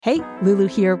Hey, Lulu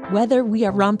here. Whether we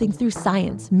are romping through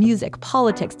science, music,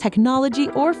 politics, technology,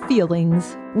 or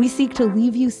feelings, we seek to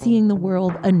leave you seeing the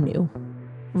world anew.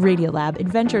 Radiolab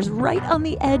adventures right on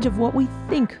the edge of what we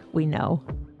think we know,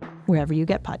 wherever you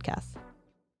get podcasts.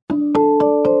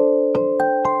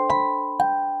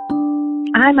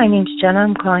 Hi, my name's Jenna.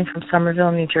 I'm calling from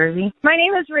Somerville, New Jersey. My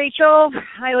name is Rachel.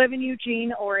 I live in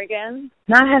Eugene, Oregon.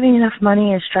 Not having enough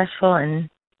money is stressful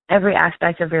in every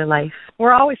aspect of your life.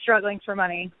 We're always struggling for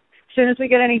money. As soon as we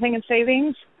get anything in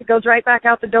savings, it goes right back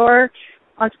out the door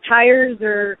onto tires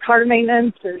or car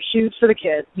maintenance or shoes for the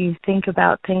kids. You think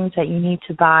about things that you need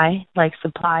to buy, like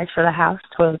supplies for the house,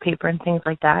 toilet paper and things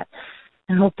like that,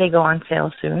 and hope they go on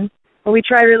sale soon. But we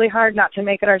try really hard not to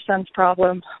make it our son's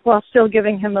problem while still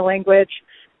giving him the language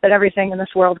that everything in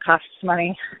this world costs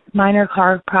money. Minor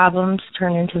car problems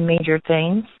turn into major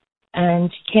things,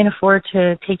 and you can't afford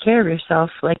to take care of yourself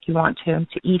like you want to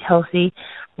eat healthy,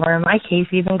 or in my case,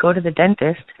 even go to the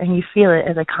dentist, and you feel it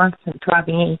as a constant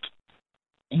throbbing ache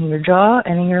in your jaw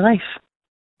and in your life.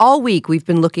 All week, we've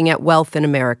been looking at wealth in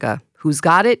America. Who's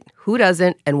got it, who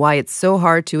doesn't, and why it's so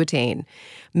hard to attain.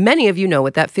 Many of you know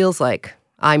what that feels like.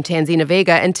 I'm Tanzina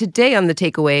Vega, and today on The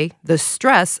Takeaway, the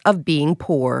stress of being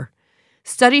poor.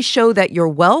 Studies show that your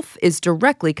wealth is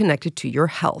directly connected to your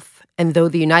health. And though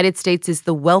the United States is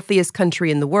the wealthiest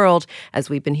country in the world, as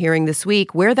we've been hearing this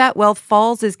week, where that wealth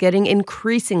falls is getting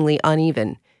increasingly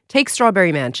uneven. Take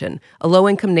Strawberry Mansion, a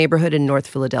low-income neighborhood in North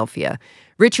Philadelphia.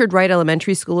 Richard Wright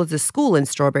Elementary School is a school in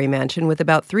Strawberry Mansion with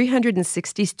about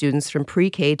 360 students from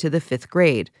pre-K to the 5th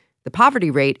grade. The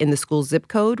poverty rate in the school's zip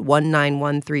code,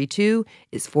 19132,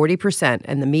 is 40%,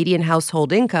 and the median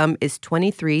household income is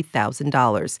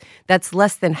 $23,000. That's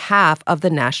less than half of the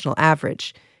national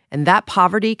average. And that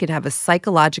poverty can have a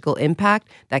psychological impact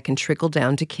that can trickle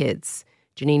down to kids.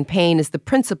 Janine Payne is the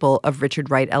principal of Richard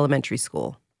Wright Elementary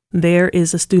School. There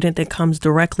is a student that comes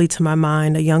directly to my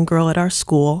mind, a young girl at our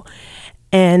school,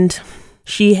 and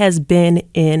she has been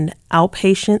in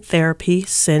outpatient therapy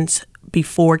since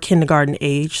before kindergarten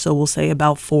age, so we'll say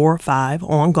about 4 or 5,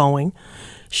 ongoing.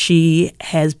 She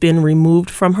has been removed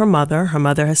from her mother. Her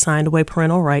mother has signed away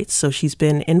parental rights, so she's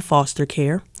been in foster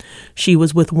care. She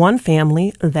was with one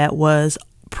family that was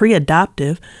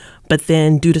pre-adoptive, but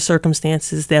then due to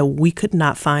circumstances that we could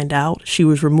not find out, she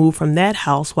was removed from that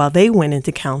house while they went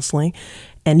into counseling.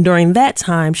 And during that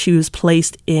time, she was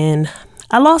placed in,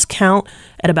 I lost count,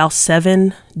 at about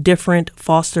 7 different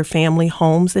foster family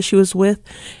homes that she was with.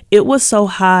 It was so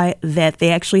high that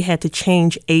they actually had to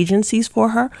change agencies for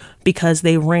her because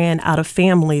they ran out of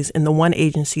families in the one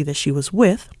agency that she was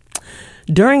with.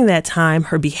 During that time,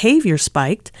 her behavior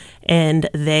spiked and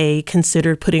they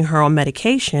considered putting her on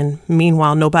medication.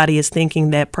 Meanwhile, nobody is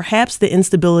thinking that perhaps the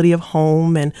instability of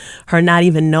home and her not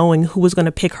even knowing who was going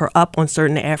to pick her up on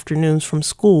certain afternoons from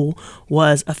school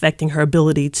was affecting her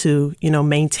ability to,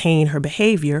 maintain her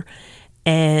behavior.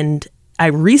 And I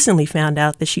recently found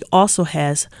out that she also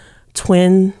has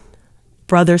twin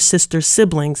brother, sister,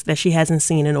 siblings that she hasn't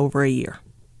seen in over a year.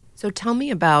 So tell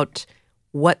me about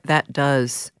what that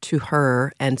does to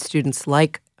her and students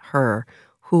like her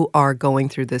who are going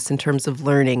through this in terms of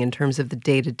learning, in terms of the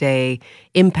day-to-day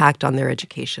impact on their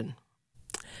education.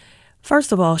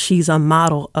 First of all, she's a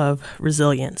model of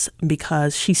resilience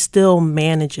because she still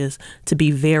manages to be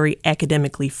very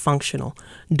academically functional.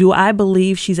 Do I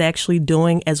believe she's actually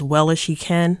doing as well as she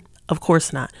can? Of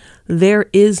course not. There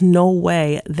is no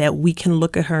way that we can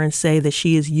look at her and say that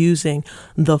she is using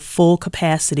the full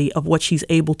capacity of what she's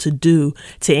able to do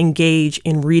to engage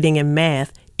in reading and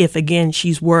math if, again,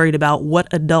 she's worried about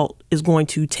what adult is going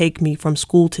to take me from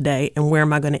school today and where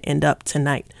am I going to end up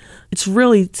tonight. It's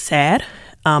really sad,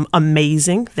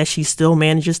 amazing that she still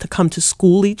manages to come to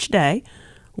school each day,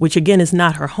 which again is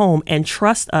not her home, and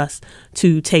trust us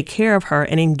to take care of her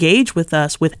and engage with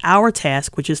us with our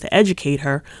task, which is to educate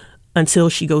her until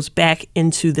she goes back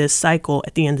into this cycle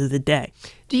at the end of the day.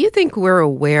 Do you think we're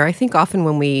aware? I think often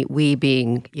when we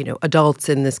being, adults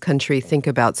in this country think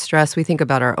about stress, we think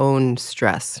about our own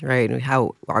stress, right?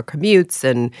 How our commutes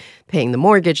and paying the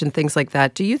mortgage and things like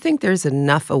that. Do you think there's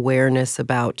enough awareness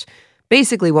about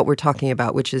basically what we're talking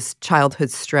about, which is childhood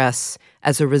stress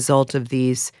as a result of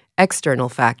these external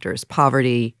factors,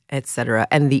 poverty, et cetera,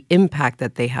 and the impact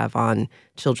that they have on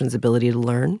children's ability to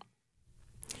learn?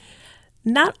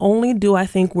 Not only do I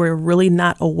think we're really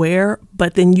not aware,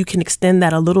 but then you can extend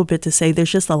that a little bit to say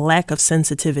there's just a lack of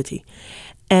sensitivity.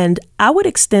 And I would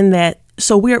extend that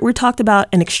So we're talked about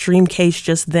an extreme case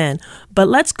just then, but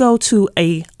let's go to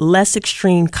a less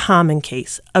extreme common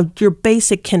case of your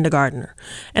basic kindergartner.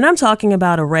 And I'm talking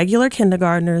about a regular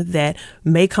kindergartner that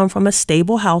may come from a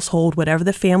stable household, whatever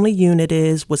the family unit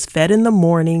is, was fed in the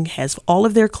morning, has all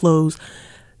of their clothes.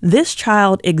 This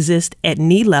child exists at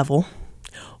knee level,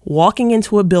 walking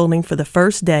into a building for the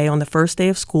first day, on the first day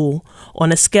of school,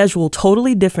 on a schedule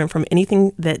totally different from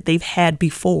anything that they've had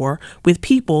before, with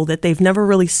people that they've never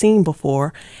really seen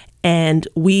before. And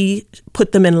we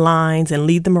put them in lines and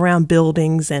lead them around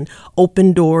buildings and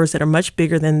open doors that are much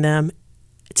bigger than them,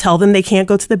 tell them they can't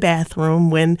go to the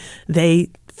bathroom when they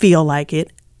feel like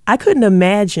it. I couldn't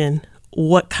imagine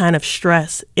what kind of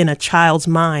stress in a child's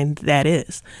mind that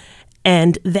is.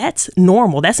 And that's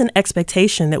normal. That's an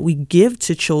expectation that we give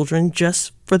to children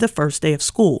just for the first day of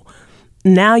school.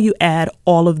 Now you add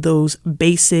all of those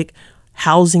basic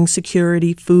housing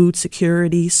security, food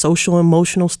security, social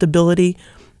emotional stability.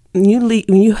 When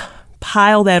you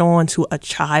pile that on to a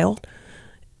child,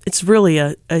 it's really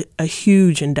a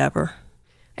huge endeavor.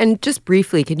 And just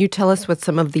briefly, can you tell us what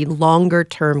some of the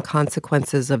longer-term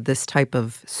consequences of this type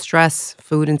of stress,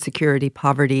 food insecurity,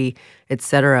 poverty,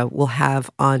 etc., will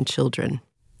have on children?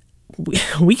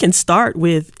 We can start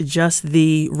with just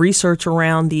the research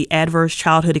around the adverse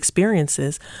childhood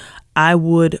experiences. I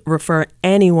would refer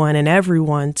anyone and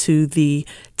everyone to the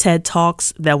TED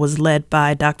Talks that was led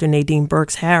by Dr. Nadine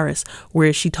Burks-Harris,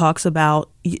 where she talks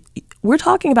about, we're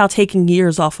talking about taking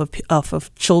years off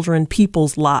of children,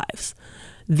 people's lives.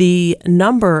 The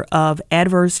number of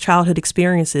adverse childhood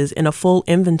experiences in a full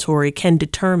inventory can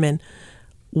determine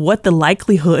what the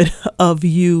likelihood of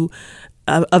your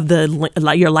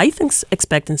life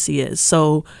expectancy is.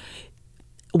 So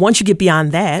once you get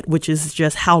beyond that, which is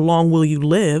just how long will you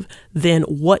live, then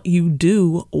what you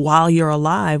do while you're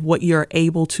alive, what you're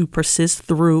able to persist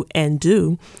through and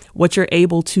do, what you're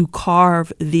able to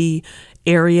carve the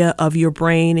area of your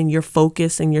brain and your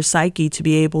focus and your psyche to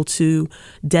be able to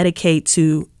dedicate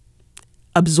to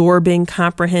absorbing,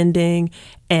 comprehending,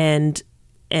 and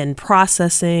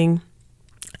processing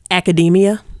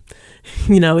academia.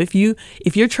 You know, if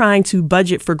you're trying to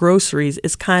budget for groceries,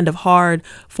 it's kind of hard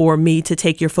for me to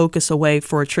take your focus away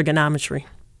for trigonometry.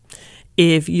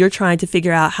 If you're trying to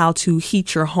figure out how to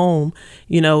heat your home,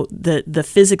 the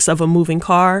physics of a moving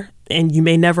car, and you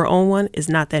may never own one, is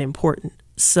not that important.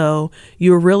 So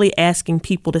you're really asking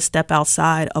people to step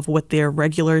outside of what their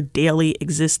regular daily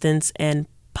existence and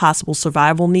possible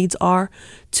survival needs are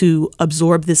to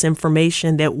absorb this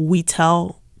information that we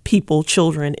tell people,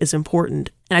 children, is important.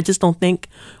 And I just don't think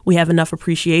we have enough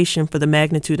appreciation for the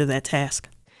magnitude of that task.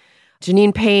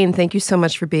 Janine Payne, thank you so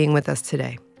much for being with us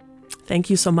today. Thank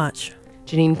you so much.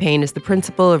 Janine Payne is the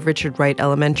principal of Richard Wright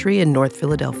Elementary in North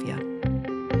Philadelphia.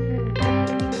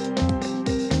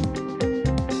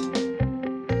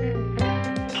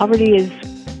 Poverty is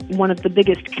one of the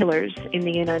biggest killers in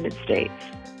the United States.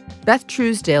 Beth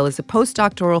Truesdale is a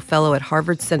postdoctoral fellow at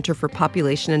Harvard's Center for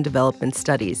Population and Development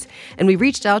Studies, and we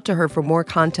reached out to her for more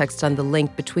context on the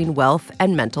link between wealth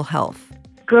and mental health.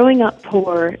 Growing up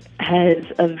poor has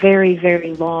a very,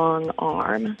 very long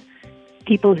arm.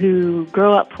 People who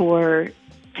grow up poor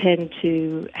tend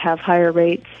to have higher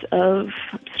rates of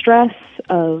stress,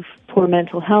 of poor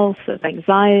mental health, of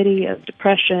anxiety, of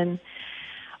depression,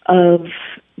 of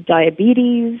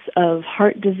diabetes, of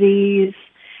heart disease,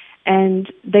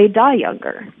 and they die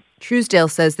younger. Truesdale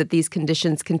says that these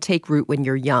conditions can take root when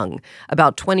you're young.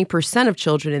 About 20% of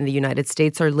children in the United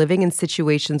States are living in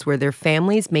situations where their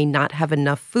families may not have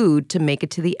enough food to make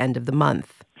it to the end of the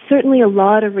month. Certainly a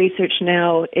lot of research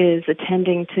now is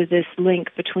attending to this link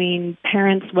between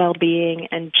parents' well-being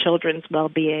and children's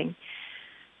well-being.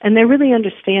 And they're really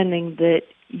understanding that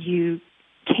you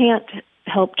can't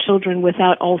help children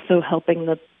without also helping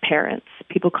the parents.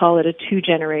 People call it a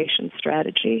two-generation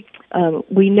strategy.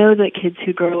 We know that kids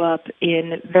who grow up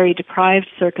in very deprived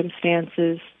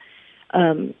circumstances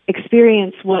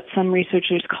experience what some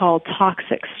researchers call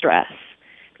toxic stress.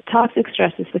 Toxic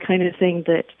stress is the kind of thing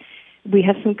that we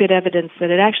have some good evidence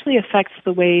that it actually affects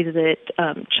the way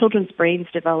that children's brains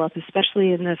develop,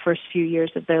 especially in the first few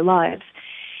years of their lives,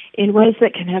 in ways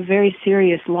that can have very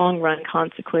serious long-run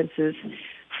consequences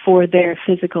for their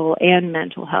physical and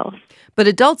mental health. But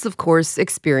adults, of course,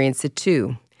 experience it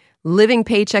too. Living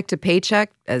paycheck to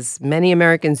paycheck, as many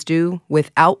Americans do,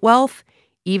 without wealth,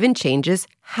 even changes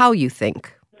how you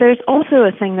think. There's also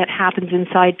a thing that happens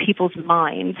inside people's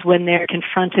minds when they're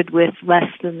confronted with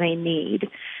less than they need.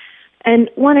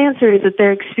 And one answer is that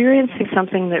they're experiencing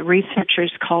something that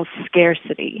researchers call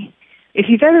scarcity. If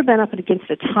you've ever been up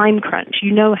against a time crunch,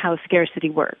 you know how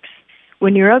scarcity works.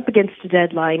 When you're up against a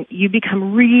deadline, you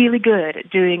become really good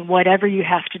at doing whatever you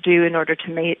have to do in order to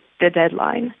meet the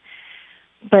deadline.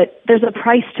 But there's a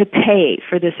price to pay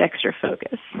for this extra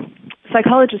focus.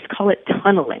 Psychologists call it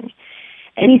tunneling.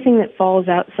 Anything that falls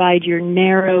outside your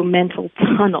narrow mental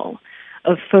tunnel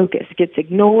of focus gets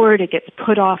ignored, it gets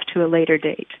put off to a later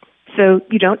date. So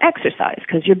you don't exercise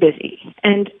because you're busy.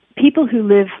 And people who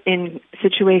live in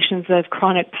situations of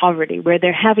chronic poverty where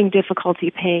they're having difficulty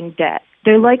paying debt,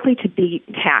 they're likely to be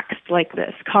taxed like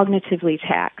this, cognitively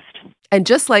taxed. And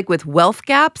just like with wealth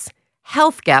gaps,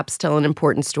 health gaps tell an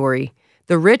important story.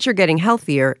 The rich are getting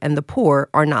healthier and the poor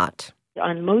are not.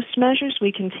 On most measures,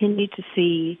 we continue to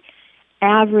see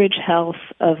average health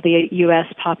of the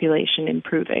U.S. population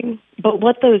improving. But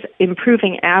what those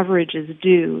improving averages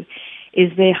do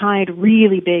is they hide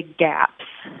really big gaps.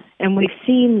 And we've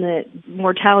seen that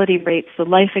mortality rates, the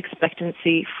life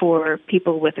expectancy for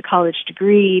people with a college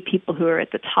degree, people who are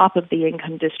at the top of the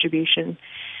income distribution,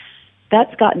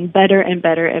 that's gotten better and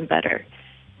better and better.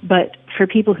 But for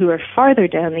people who are farther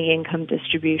down the income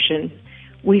distribution,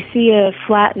 we see a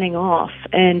flattening off,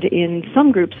 and in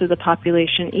some groups of the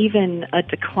population, even a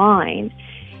decline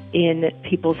in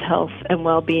people's health and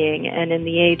well-being and in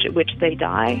the age at which they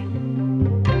die.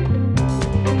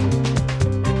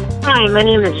 Hi, my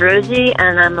name is Rosie,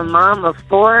 and I'm a mom of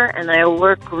 4, and I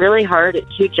work really hard at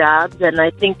 2 jobs, and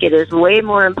I think it is way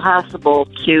more impossible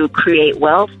to create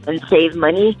wealth and save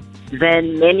money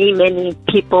than many, many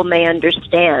people may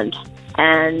understand.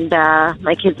 And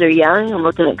my kids are young. I'm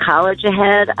looking at college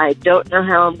ahead. I don't know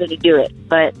how I'm going to do it,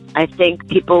 but I think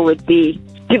people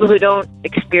who don't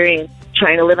experience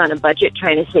trying to live on a budget,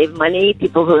 trying to save money,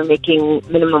 people who are making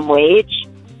minimum wage,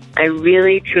 I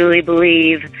really, truly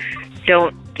believe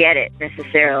don't get it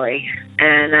necessarily,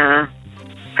 and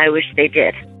I wish they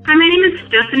did. Hi, my name is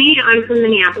Stephanie. I'm from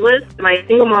Minneapolis. My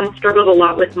single mom struggled a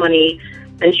lot with money,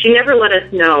 and she never let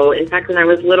us know. In fact, when I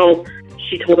was little,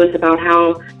 she told us about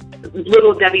how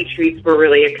little Debbie treats were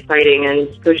really exciting, and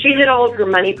so she hid all of her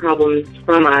money problems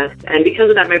from us, and because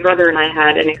of that, my brother and I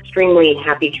had an extremely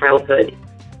happy childhood.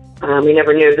 We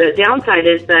never knew. The downside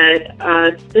is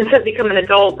that since I've become an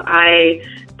adult, I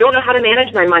don't know how to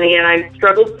manage my money, and I've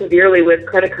struggled severely with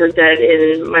credit card debt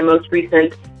in my most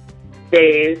recent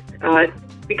days.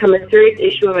 It's become a serious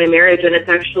issue in my marriage, and it's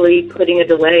actually putting a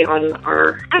delay on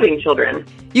our having children.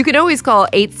 You can always call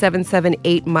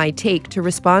 877-8MY-TAKE to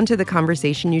respond to the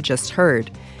conversation you just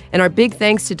heard. And our big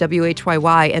thanks to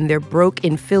WHYY and their Broke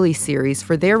in Philly series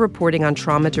for their reporting on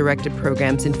trauma-directed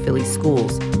programs in Philly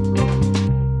schools.